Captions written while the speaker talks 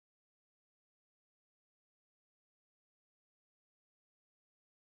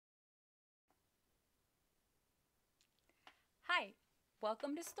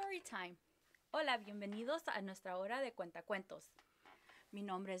Welcome to Story Time. Hola, bienvenidos a nuestra hora de cuentacuentos. Mi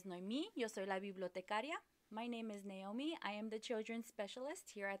nombre es Noemí, yo soy la bibliotecaria. My name is Naomi. I am the children's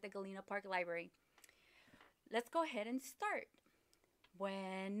specialist here at the Galena Park Library. Let's go ahead and start.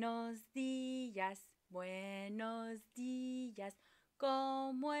 Buenos días, buenos días.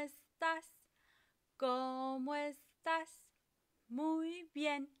 ¿Cómo estás? ¿Cómo estás? Muy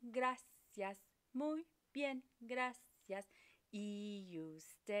bien, gracias. Muy bien, gracias. ¿Y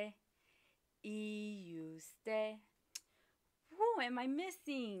usted? ¿Y usted? Who am I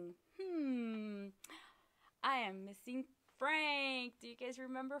missing? I am missing Frank. Do you guys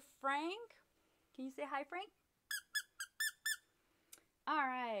remember Frank? Can you say hi, Frank? All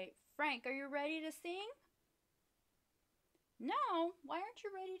right. Frank, are you ready to sing? No. Why aren't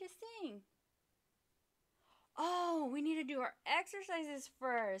you ready to sing? Oh, we need to do our exercises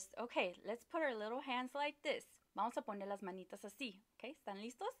first. Okay, let's put our little hands like this. Vamos a poner las manitas así. Okay, ¿están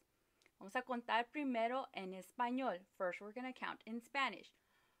listos? Vamos a contar primero en español. First, we're going to count in Spanish.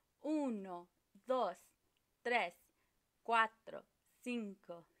 1, 2, 3, 4, 5,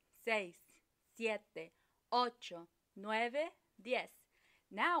 6, 7, 8, 9, 10.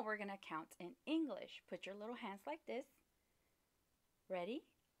 Now we're going to count in English. Put your little hands like this. Ready?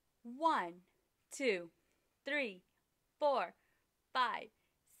 1, 2, 3, 4, 5,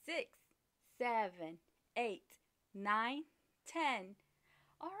 6, 7, 8, 9, 10.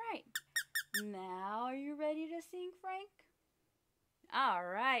 All right. Now, are you ready to sing, Frank? All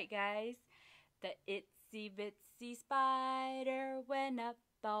right, guys. The itsy bitsy spider went up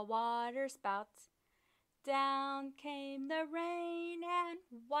the water spout. Down came the rain and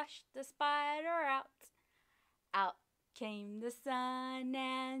washed the spider out. Out came the sun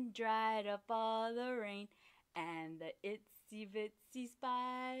and dried up all the rain. And the itsy bitsy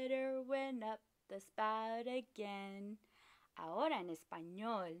spider went up the spout again. Ahora en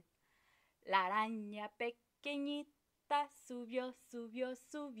español. La araña pequeñita subió, subió,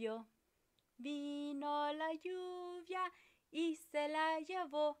 subió. Vino la lluvia y se la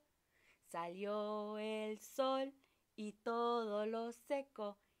llevó. Salió el sol y todo lo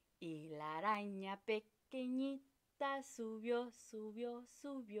secó. Y la araña pequeñita subió, subió,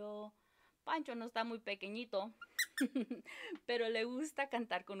 subió. Pancho no está muy pequeñito, pero le gusta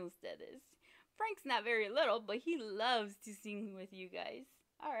cantar con ustedes. Frank's not very little, but he loves to sing with you guys.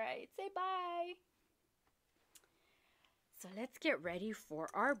 All right, say bye. So let's get ready for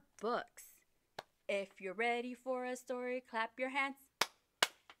our books. If you're ready for a story, clap your hands.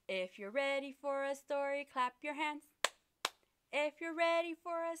 If you're ready for a story, clap your hands. If you're ready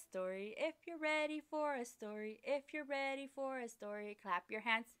for a story, if you're ready for a story, if you're ready for a story, clap your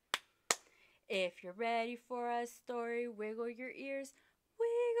hands. If you're ready for a story, wiggle your ears.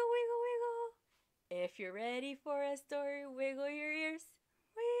 Wiggle, wiggle, wiggle. If you're ready for a story, wiggle your ears.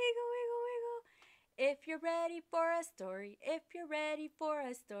 Wiggle, wiggle, wiggle. If you're ready for a story, if you're ready for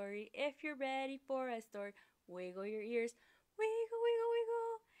a story, if you're ready for a story, wiggle your ears. Wiggle, wiggle,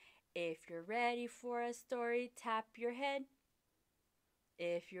 wiggle. If you're ready for a story, tap your head.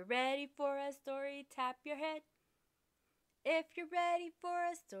 If you're ready for a story, tap your head. If you're ready for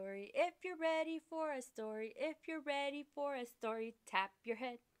a story, if you're ready for a story, if you're ready for a story, tap your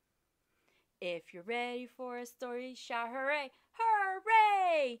head. If you're ready for a story, shout hooray,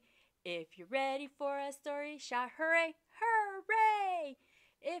 hooray! If you're ready for a story, shout hooray, hooray!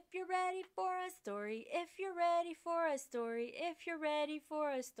 If you're ready for a story, if you're ready for a story, if you're ready for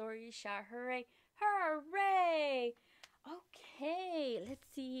a story, shout hooray, hooray! Okay, let's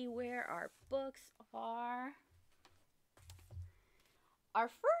see where our books are. Our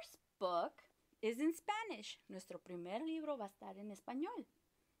first book is in Spanish. Nuestro primer libro va a estar en español.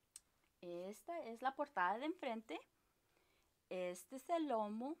 Esta es la portada de enfrente. Este es el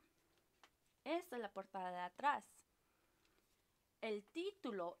lomo. Esta es la portada de atrás. El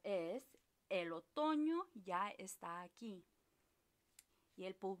título es El otoño ya está aquí. Y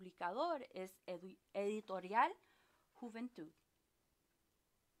el publicador es Editorial Juventud.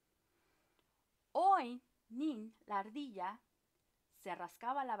 Hoy, Nin, la ardilla, se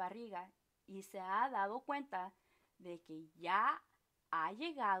rascaba la barriga y se ha dado cuenta de que ya ha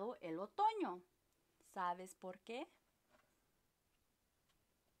llegado el otoño. ¿Sabes por qué?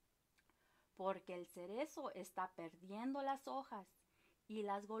 Porque el cerezo está perdiendo las hojas y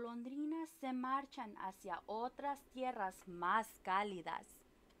las golondrinas se marchan hacia otras tierras más cálidas.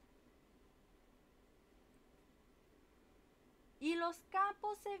 Y los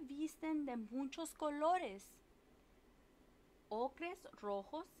campos se visten de muchos colores, ocres,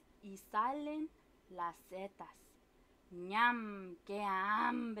 rojos, y salen las setas. ¡Ñam! ¡Qué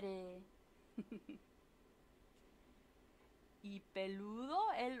hambre! Y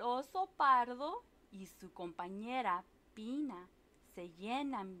Peludo el oso pardo y su compañera Pina se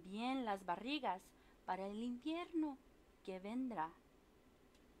llenan bien las barrigas para el invierno que vendrá.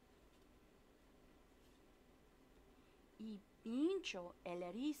 Y Pincho el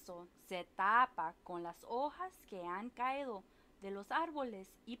erizo se tapa con las hojas que han caído de los árboles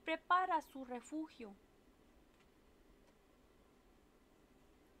y prepara su refugio.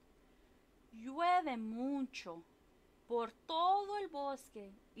 Llueve mucho por todo el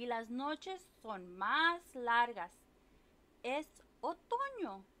bosque y las noches son más largas. Es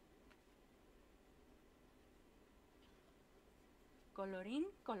otoño. Colorín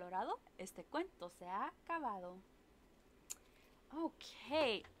colorado, este cuento se ha acabado.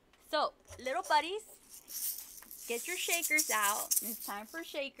 Okay, so little buddies, get your shakers out. It's time for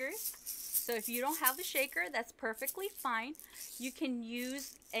shakers. So if you don't have a shaker, that's perfectly fine. You can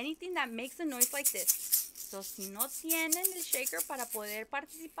use anything that makes a noise like this. So si no tienen el shaker para poder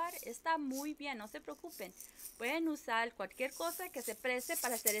participar, está muy bien, no se preocupen. Pueden usar cualquier cosa que se preste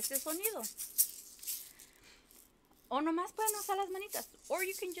para hacer este sonido. O nomás pueden usar las manitas. Or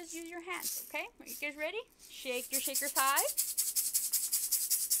you can just use your hands, okay? Are you guys ready? Shake your shakers high.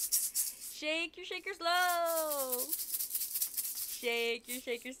 Shake your shakers low. Shake your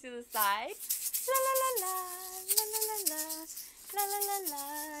shakers to the side. La la la la, la la la la, la la la la,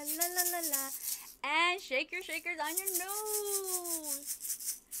 la la la la. And shake your shakers on your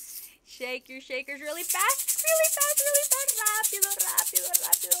nose. Shake your shakers really fast, really fast, really fast. Rápido, rápido,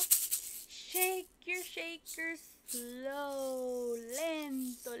 rápido. Shake your shakers slow,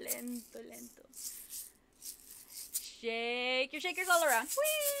 lento, lento, lento. Shake your shakers all around.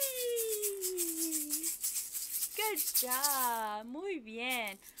 Whee! Good job. Muy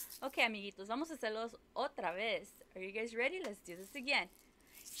bien. Okay, amiguitos, vamos a hacerlos otra vez. Are you guys ready? Let's do this again.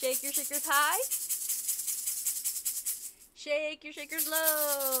 Shake your shakers high. Shake your shakers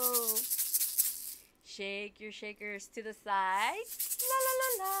low. Shake your shakers to the side. La la la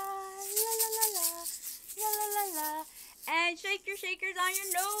la, la la la la, la la la la. And shake your shakers on your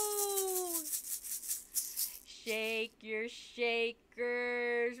nose. Shake your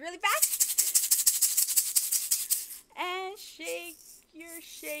shakers really fast. And shake your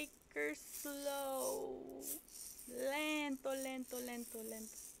shakers slow. Lento, lento, lento,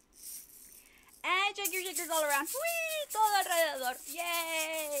 lento. And shake your shakers all around. ¡Wii! Todo alrededor.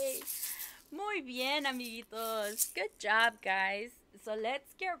 Yay! Muy bien, amiguitos. Good job, guys. So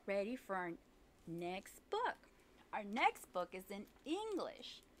let's get ready for our next book. Our next book is in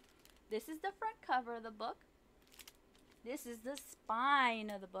English. This is the front cover of the book. This is the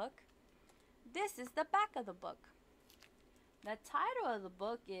spine of the book. This is the back of the book. The title of the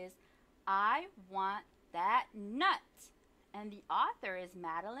book is I Want That Nut. And the author is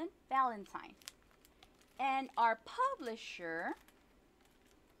Madeline Valentine. And our publisher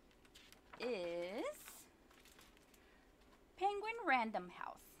is Penguin Random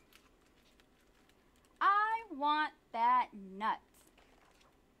House. I Want That Nut.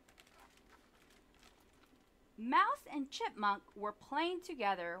 Mouse and Chipmunk were playing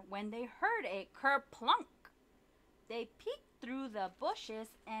together when they heard a kerplunk. They peeked through the bushes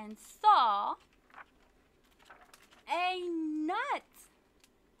and saw a nut.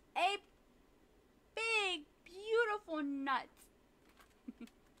 A big, beautiful nut.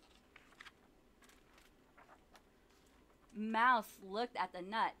 Mouse looked at the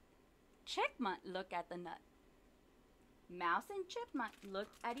nut. Chipmunk looked at the nut. Mouse and Chipmunk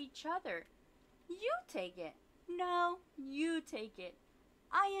looked at each other. You take it. No, you take it.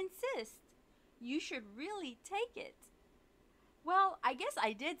 I insist. You should really take it. Well, I guess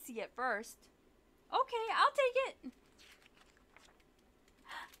I did see it first. Okay, I'll take it.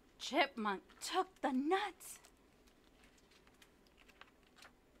 Chipmunk took the nut.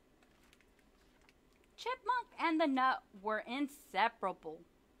 Chipmunk and the nut were inseparable.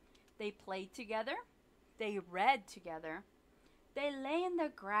 They played together. They read together. They lay in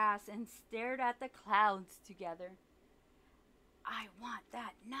the grass and stared at the clouds together. I want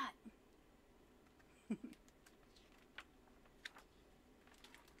that nut.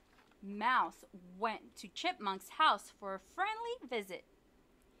 Mouse went to Chipmunk's house for a friendly visit.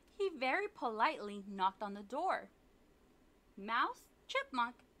 He very politely knocked on the door. Mouse,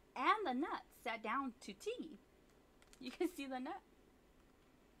 Chipmunk, and the nut sat down to tea. You can see the nut.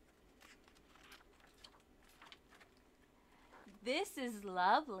 This is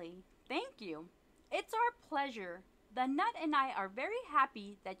lovely. Thank you. It's our pleasure. The nut and I are very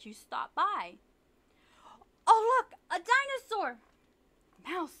happy that you stopped by. Oh, look, a dinosaur!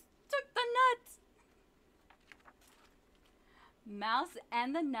 Mouse took the nut. Mouse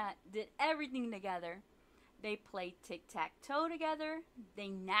and the nut did everything together. They played tic-tac-toe together. They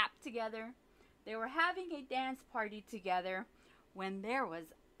napped together. They were having a dance party together when there was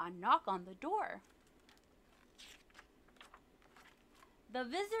a knock on the door. The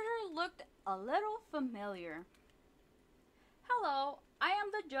visitor looked a little familiar. Hello, I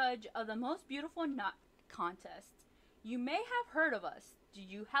am the judge of the most beautiful nut contest. You may have heard of us. Do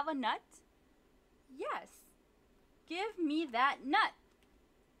you have a nut? Yes. Give me that nut.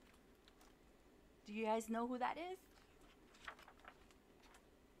 Do you guys know who that is?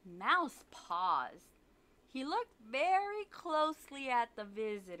 Mouse paused. He looked very closely at the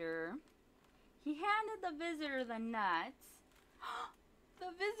visitor. He handed the visitor the nuts. The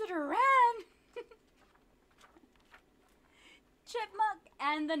visitor ran. Chipmunk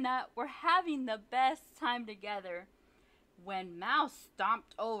and the nut were having the best time together when Mouse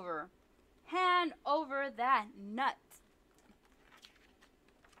stomped over. Hand over that nut.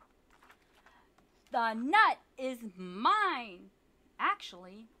 The nut is mine.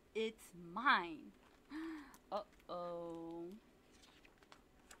 Actually, it's mine. Uh-oh.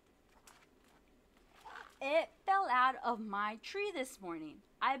 It fell out of my tree this morning.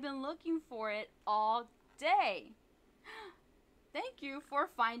 I've been looking for it all day. Thank you for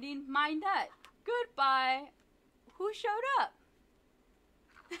finding my nut. Goodbye. Who showed up?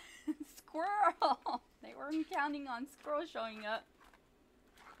 Squirrel. They weren't counting on Squirrel showing up.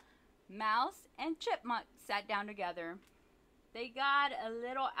 Mouse and Chipmunk sat down together. They got a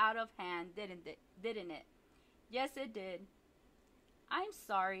little out of hand, didn't it? Yes, it did. I'm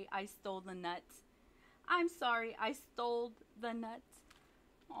sorry I stole the nuts. I'm sorry I stole the nuts.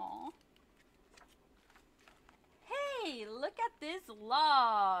 Aw. Hey, look at this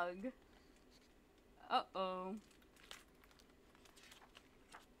log. Uh-oh.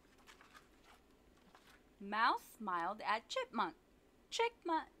 Mouse smiled at Chipmunk.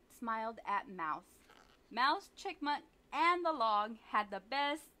 Chipmunk smiled at Mouse. Mouse, Chipmunk, and the log had the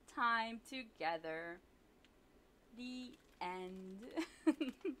best time together. The end.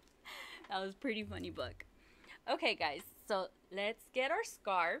 That was a pretty funny book. Okay, guys, so let's get our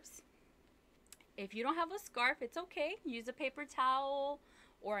scarves. If you don't have a scarf, it's okay. Use a paper towel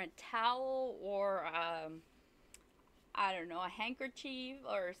or a towel or, I don't know, a handkerchief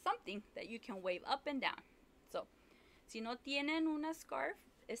or something that you can wave up and down. So, si no tienen una scarf,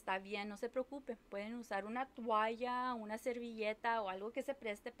 está bien, no se preocupen. Pueden usar una toalla, una servilleta o algo que se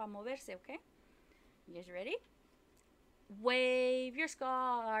preste para moverse, okay? You guys ready? Wave your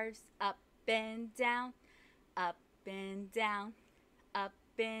scarves up and down, up and down, up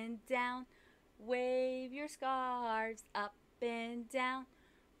and down. Wave your scarves up and down.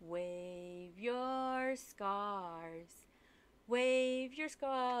 Wave your scarves. Wave your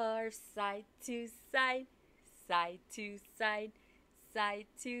scarves side to side, side to side, side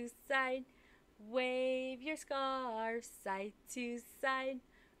to side. Wave your scarves side to side.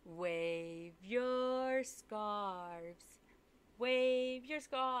 Wave your scarves. Wave your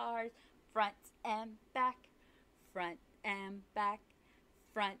scarves front and back, front and back,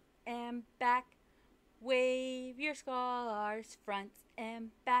 front and back. Wave your scarves front and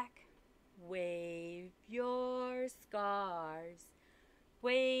back. Wave your scarves.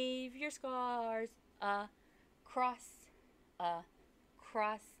 Wave your scarves across,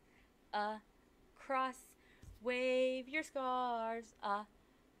 across, across. Wave your scarves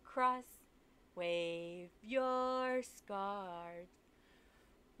across. Wave your scarves.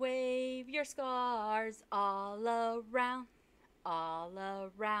 Wave your scarves all around, all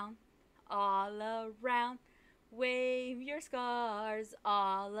around, all around. Wave your scarves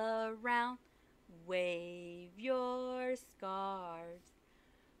all around. Wave your scarves.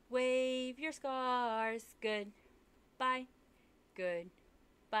 Wave your scarves. Goodbye,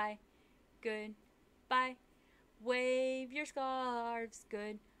 goodbye, goodbye. Wave your scarves.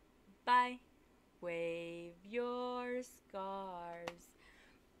 Goodbye. Wave your scarves.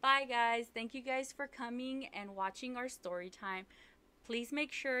 Bye, guys. Thank you guys for coming and watching our story time. Please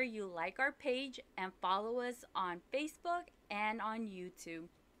make sure you like our page and follow us on Facebook and on YouTube.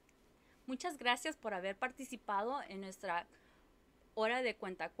 Muchas gracias por haber participado en nuestra hora de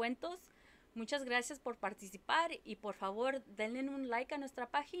cuentacuentos. Muchas gracias por participar y por favor denle un like a nuestra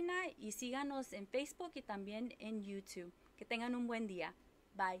página y síganos en Facebook y también en YouTube. Que tengan un buen día.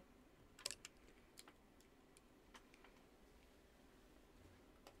 Bye.